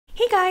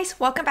Hey guys,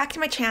 welcome back to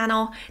my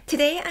channel.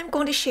 Today I'm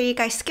going to show you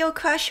guys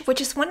Skillcrush,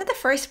 which is one of the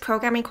first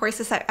programming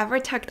courses I ever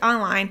took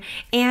online,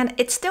 and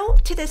it's still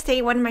to this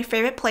day one of my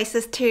favorite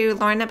places to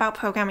learn about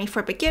programming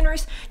for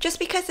beginners just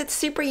because it's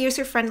super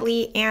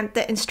user-friendly and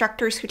the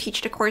instructors who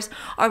teach the course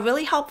are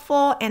really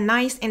helpful and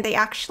nice, and they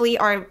actually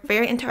are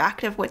very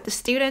interactive with the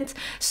students.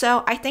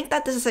 So I think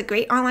that this is a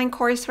great online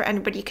course for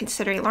anybody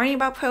considering learning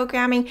about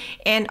programming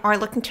and are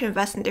looking to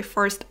invest in their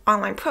first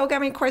online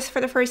programming course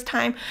for the first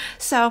time.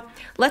 So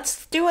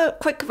let's do a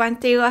quick run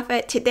through of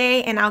it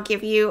today, and I'll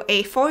give you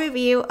a full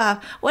review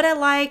of what I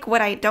like, what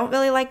I don't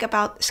really like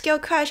about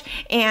Skillcrush,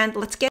 and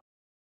let's get.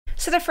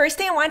 So the first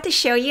thing I wanted to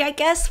show you, I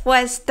guess,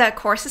 was the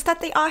courses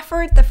that they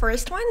offered. The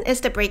first one is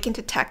the Break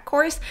into Tech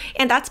course,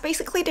 and that's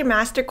basically their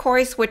master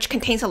course, which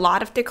contains a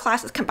lot of their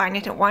classes combined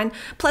into one,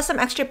 plus some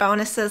extra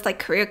bonuses like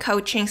career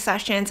coaching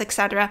sessions,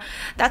 etc.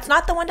 That's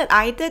not the one that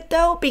I did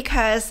though,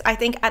 because I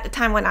think at the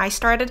time when I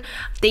started,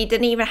 they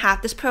didn't even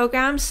have this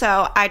program,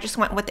 so I just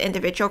went with the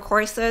individual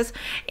courses.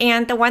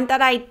 And the one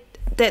that I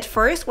did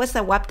first was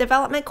the web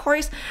development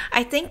course.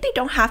 I think they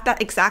don't have that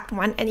exact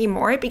one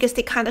anymore because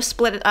they kind of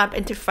split it up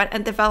into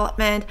front-end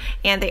development,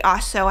 and they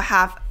also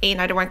have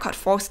another one called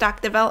full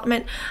stack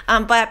development.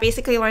 But I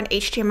basically learned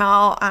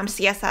HTML,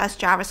 CSS,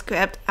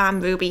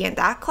 JavaScript, Ruby in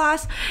that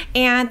class.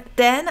 And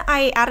then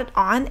I added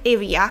on a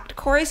React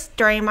course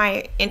during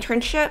my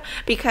internship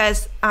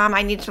because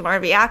I needed to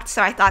learn React,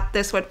 so I thought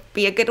this would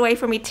be a good way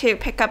for me to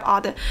pick up all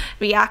the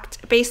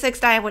React basics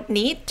that I would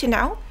need to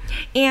know.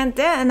 And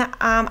then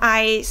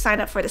I signed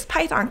up for this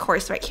Python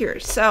course right here.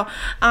 So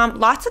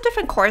lots of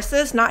different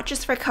courses, not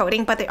just for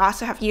coding, but they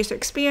also have user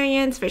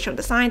experience, visual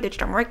design,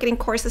 digital marketing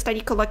courses that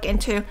you could look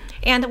into.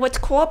 And what's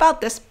cool about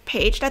this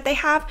page that they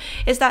have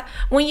is that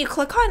when you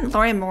click on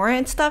learn more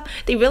and stuff,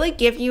 they really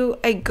give you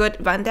a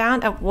good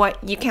rundown of what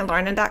you can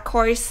learn in that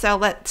course. So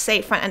let's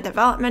say front-end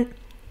development.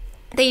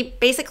 They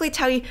basically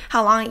tell you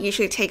how long it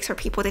usually takes for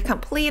people to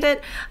complete it.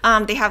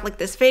 They have like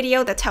this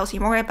video that tells you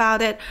more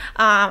about it,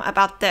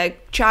 about the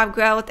job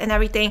growth and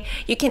everything.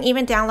 You can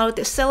even download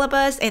the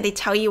syllabus, and they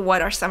tell you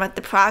what are some of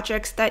the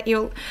projects that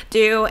you'll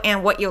do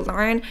and what you'll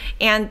learn.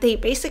 And they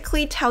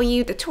basically tell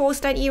you the tools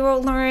that you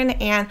will learn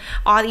and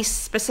all these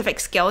specific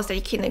skills that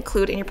you can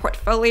include in your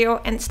portfolio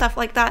and stuff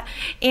like that.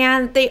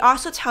 And they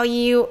also tell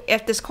you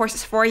if this course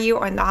is for you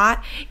or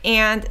not.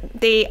 And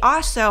they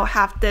also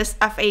have this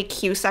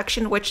FAQ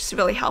section, which is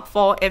really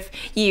helpful if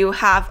you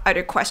have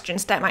other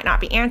questions that might not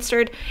be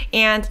answered,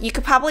 and you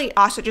could probably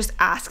also just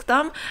ask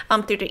them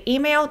through the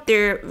email.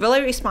 They're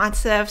really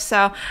responsive,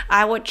 so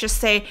I would just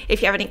say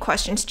if you have any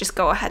questions, just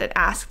go ahead and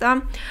ask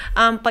them.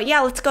 But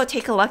yeah, let's go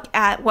take a look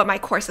at what my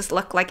courses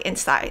look like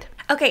inside.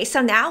 Okay,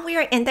 so now we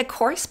are in the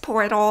course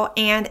portal,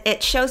 and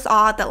it shows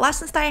all the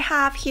lessons that I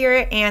have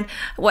here and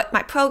what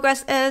my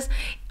progress is.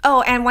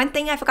 Oh, and one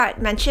thing I forgot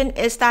to mention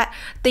is that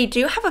they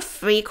do have a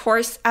free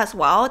course as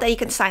well that you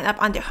can sign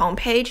up on their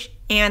homepage.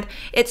 And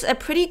it's a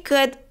pretty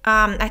good,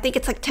 I think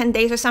it's like 10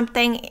 days or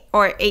something,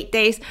 or 8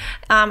 days.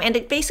 And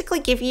it basically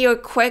gives you a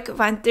quick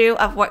run through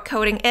of what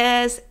coding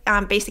is,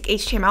 basic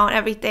HTML and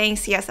everything,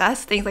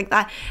 CSS, things like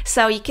that.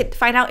 So you can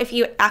find out if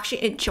you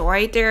actually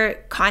enjoy their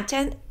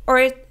content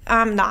or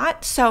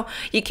not, so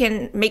you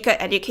can make an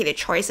educated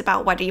choice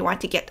about whether you want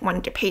to get one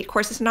of the paid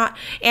courses or not.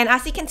 And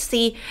as you can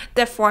see,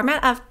 the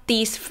format of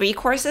these free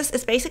courses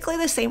is basically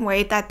the same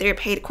way that their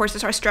paid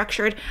courses are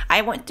structured.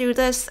 I went through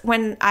this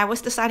when I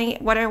was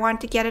deciding whether I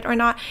wanted to get it or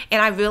not,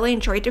 and I really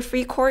enjoyed the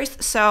free course.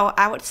 So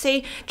I would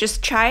say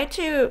just try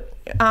to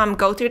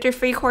go through the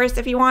free course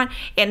if you want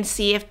and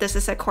see if this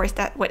is a course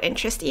that would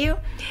interest you.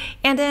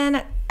 And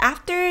then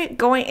after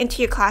going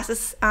into your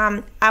classes,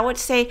 I would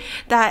say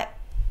that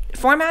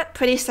format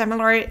pretty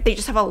similar. They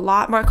just have a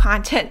lot more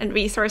content and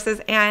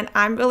resources, and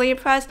I'm really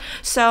impressed.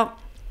 So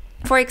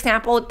for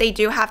example, they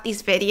do have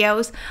these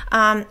videos,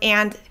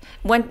 and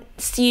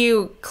once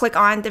you click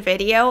on the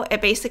video, it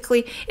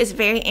basically is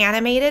very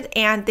animated,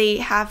 and they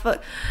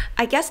have,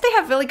 I guess they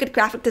have really good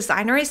graphic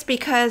designers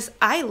because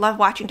I love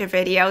watching their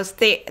videos.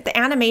 The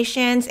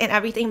animations and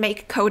everything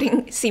make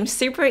coding seem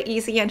super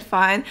easy and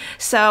fun.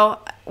 So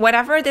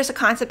whenever there's a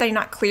concept that you're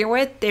not clear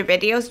with, their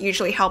videos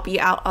usually help you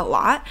out a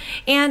lot.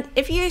 And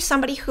if you're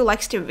somebody who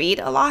likes to read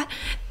a lot,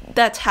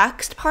 the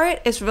text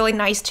part is really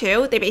nice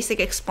too. They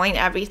basically explain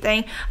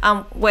everything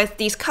with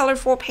these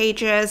colorful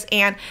pages,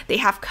 and they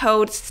have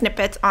code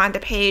snippets on the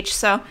page.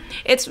 So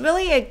it's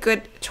really a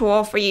good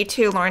tool for you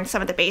to learn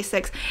some of the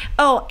basics.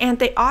 Oh, and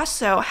they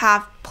also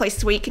have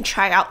places where you can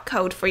try out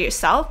code for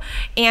yourself,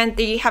 and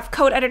they have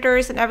code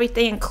editors and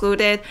everything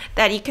included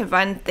that you can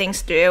run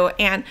things through.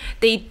 And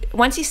they,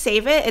 once you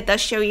save it, it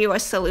does show you a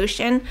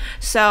solution.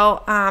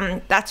 So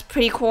that's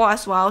pretty cool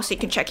as well, so you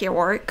can check your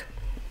work.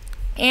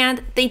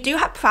 And they do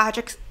have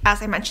projects,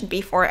 as I mentioned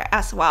before,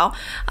 as well.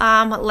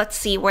 Let's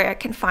see where I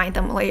can find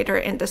them later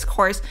in this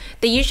course.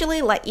 They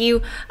usually let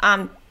you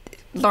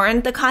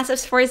learn the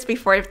concepts first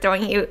before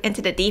throwing you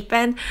into the deep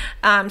end.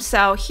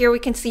 So here we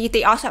can see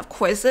they also have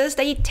quizzes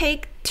that you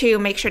take to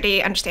make sure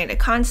they understand the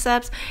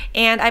concepts.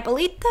 And I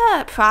believe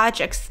the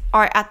projects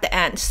are at the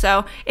end.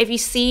 So if you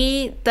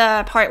see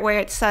the part where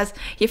it says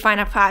you find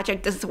a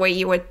project, this is where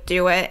you would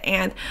do it.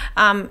 And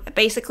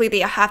basically they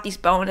have these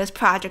bonus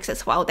projects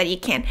as well that you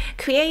can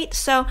create.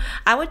 So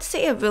I would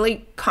say a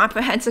really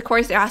comprehensive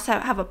course. They also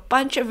have a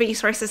bunch of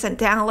resources and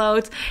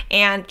downloads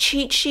and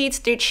cheat sheets.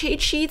 Their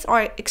cheat sheets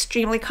are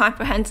extremely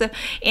comprehensive.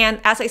 And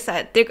as I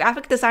said, the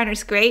graphic designer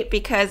is great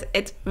because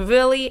it's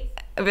really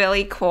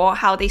cool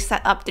how they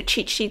set up the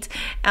cheat sheets.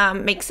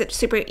 Makes it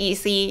super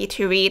easy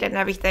to read and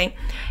everything.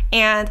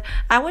 And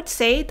I would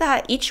say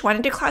that each one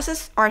of the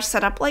classes are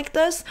set up like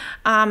this.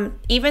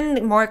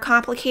 Even more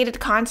complicated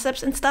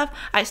concepts and stuff,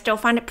 I still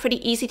find it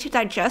pretty easy to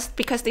digest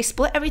because they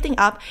split everything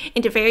up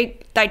into very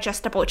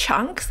digestible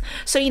chunks,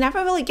 so you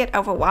never really get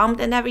overwhelmed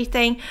and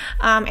everything.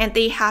 And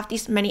they have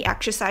these mini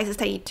exercises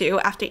that you do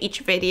after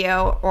each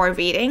video or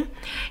reading.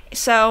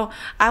 So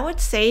I would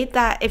say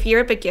that if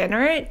you're a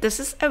beginner, this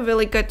is a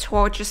really good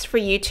tool just for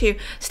you to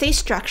stay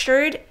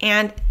structured.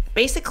 And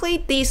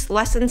basically these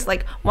lessons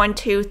like 1,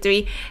 2,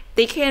 3,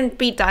 they can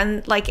be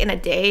done like in a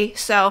day.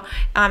 So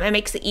it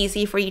makes it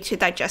easy for you to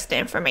digest the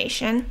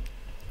information.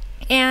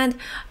 And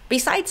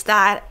besides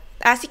that,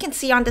 as you can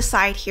see on the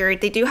side here,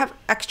 they do have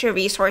extra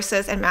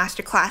resources and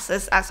master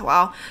classes as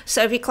well.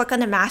 So if you click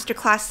on the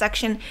masterclass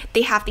section,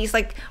 they have these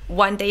like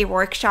one-day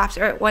workshops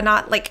or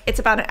whatnot. Like it's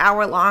about an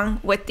hour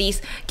long with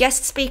these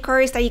guest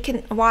speakers that you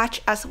can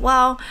watch as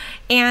well.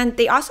 And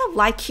they also have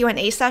live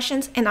Q&A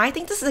sessions. And I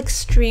think this is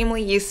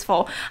extremely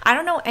useful. I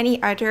don't know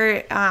any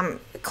other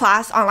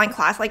online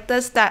class like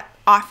this that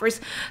offers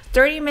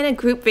 30-minute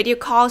group video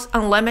calls,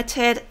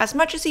 unlimited, as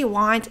much as you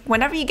want.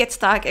 Whenever you get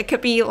stuck, it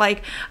could be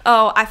like,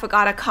 oh, I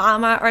forgot a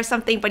comma or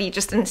something, but you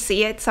just didn't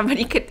see it.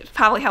 Somebody could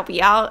probably help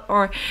you out,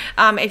 or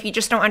if you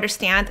just don't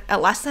understand a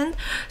lesson.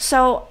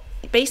 So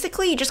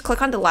basically, you just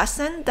click on the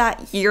lesson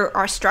that you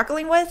are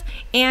struggling with,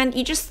 and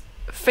you just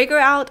figure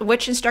out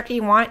which instructor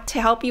you want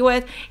to help you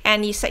with,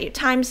 and you set your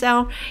time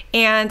zone.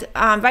 And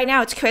right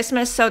now it's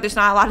Christmas, so there's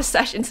not a lot of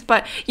sessions,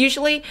 but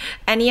usually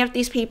any of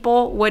these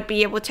people would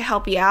be able to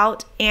help you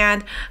out.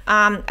 And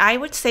I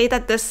would say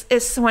that this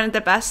is one of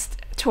the best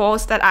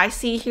tools that I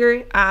see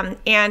here,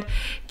 and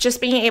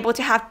just being able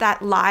to have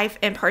that live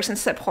in-person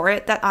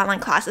support that online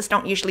classes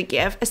don't usually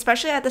give,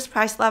 especially at this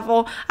price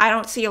level. I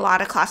don't see a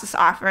lot of classes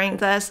offering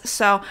this,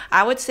 so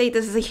I would say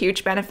this is a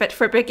huge benefit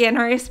for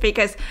beginners,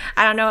 because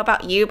I don't know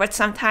about you, but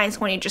sometimes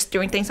when you're just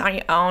doing things on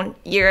your own,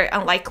 you're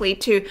unlikely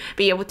to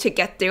be able to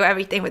get through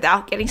everything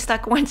without getting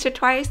stuck once or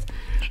twice.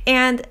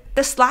 And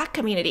the Slack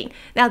community.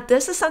 Now,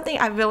 this is something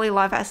I really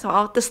love as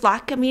well. The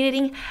Slack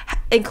community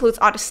includes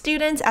all the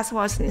students as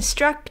well as the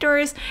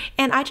instructors.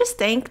 And I just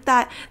think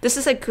that this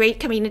is a great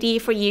community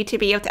for you to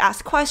be able to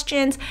ask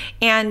questions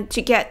and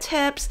to get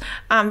tips,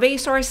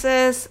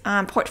 resources,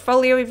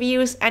 portfolio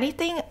reviews,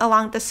 anything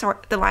along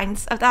the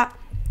lines of that.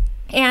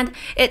 And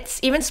it's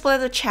even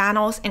split the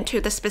channels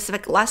into the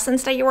specific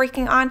lessons that you're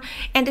working on.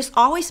 And there's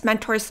always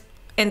mentors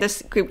in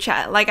this group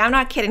chat. Like, I'm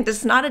not kidding, this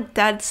is not a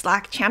dead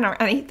Slack channel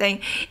or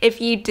anything.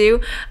 If you do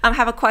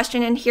have a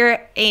question in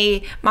here,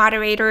 a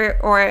moderator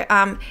or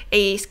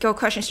a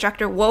Skillcrush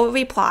instructor will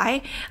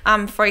reply.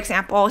 For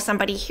example,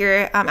 somebody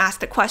here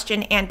asked a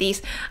question, and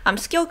these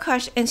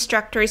Skillcrush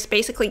instructors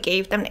basically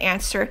gave them the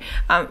answer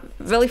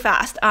really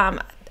fast.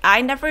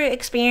 I never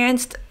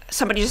experienced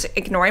somebody just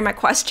ignoring my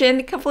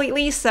question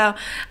completely. So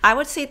I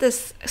would say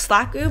this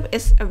Slack group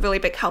is a really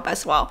big help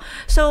as well.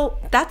 So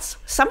that's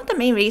some of the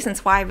main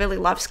reasons why I really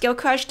love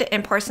Skillcrush: the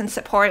in-person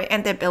support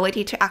and the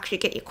ability to actually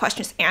get your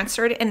questions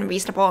answered in a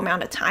reasonable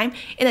amount of time,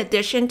 in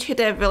addition to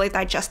the really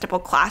digestible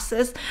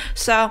classes.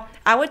 So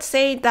I would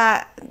say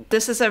that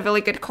this is a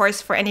really good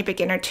course for any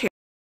beginner too.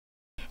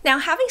 Now,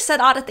 having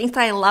said all the things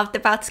that I loved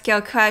about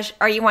Skillcrush,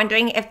 are you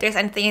wondering if there's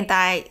anything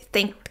that I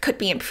think could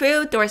be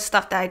improved or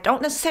stuff that I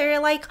don't necessarily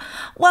like?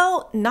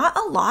 Well, not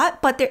a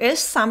lot, but there is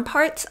some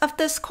parts of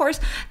this course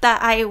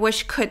that I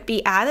wish could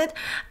be added.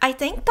 I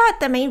think that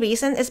the main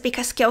reason is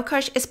because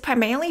Skillcrush is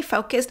primarily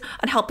focused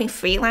on helping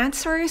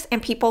freelancers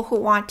and people who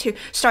want to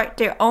start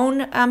their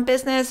own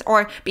business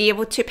or be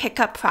able to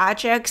pick up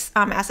projects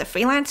as a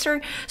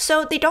freelancer.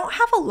 So they don't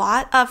have a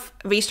lot of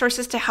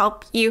resources to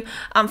help you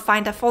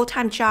find a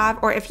full-time job,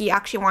 or if you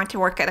actually want to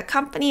work at a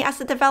company as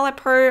a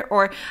developer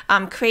or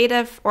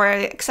creative or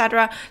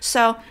etc.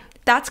 So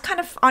that's kind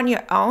of on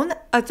your own,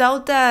 although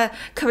the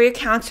career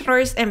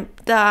counselors in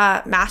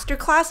the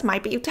masterclass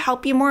might be able to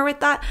help you more with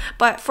that.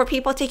 But for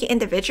people taking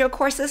individual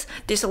courses,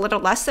 there's a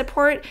little less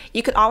support.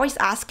 You could always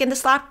ask in the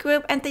Slack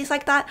group and things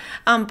like that,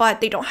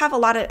 but they don't have a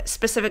lot of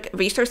specific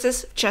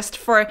resources just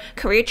for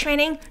career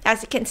training.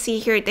 As you can see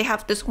here, they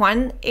have this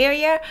one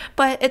area,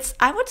 but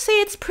I would say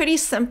it's pretty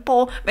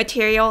simple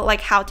material,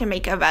 like how to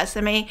make a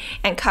resume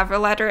and cover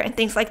letter and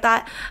things like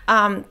that,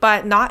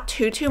 but not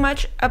too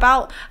much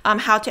about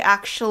how to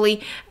actually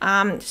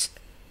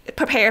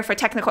prepare for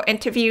technical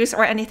interviews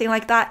or anything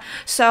like that.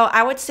 So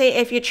I would say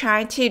if you're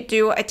trying to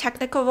do a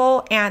technical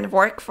role and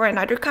work for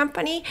another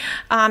company,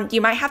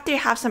 you might have to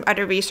have some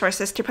other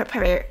resources to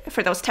prepare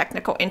for those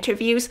technical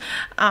interviews.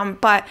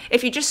 But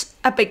if you just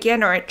a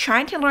beginner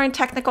trying to learn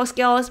technical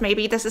skills,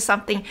 maybe this is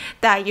something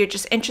that you're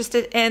just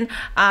interested in,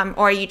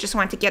 or you just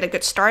want to get a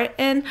good start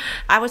in,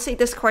 I would say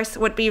this course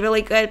would be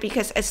really good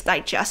because it's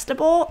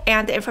digestible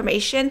and the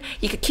information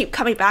you could keep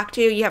coming back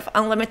to. You have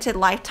unlimited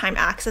lifetime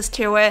access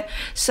to it.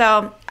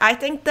 So I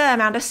think the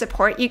amount of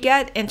support you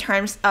get in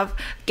terms of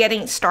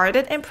getting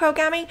started in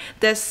programming,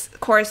 this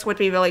course would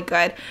be really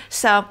good.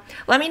 So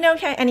let me know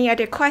if you have any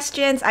other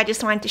questions. I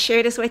just wanted to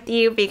share this with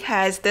you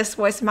because this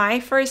was my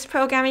first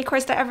programming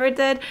course that I ever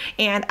did,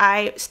 and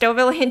I still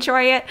really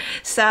enjoy it.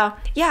 So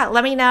yeah,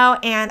 let me know,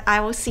 and I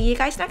will see you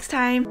guys next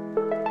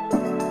time.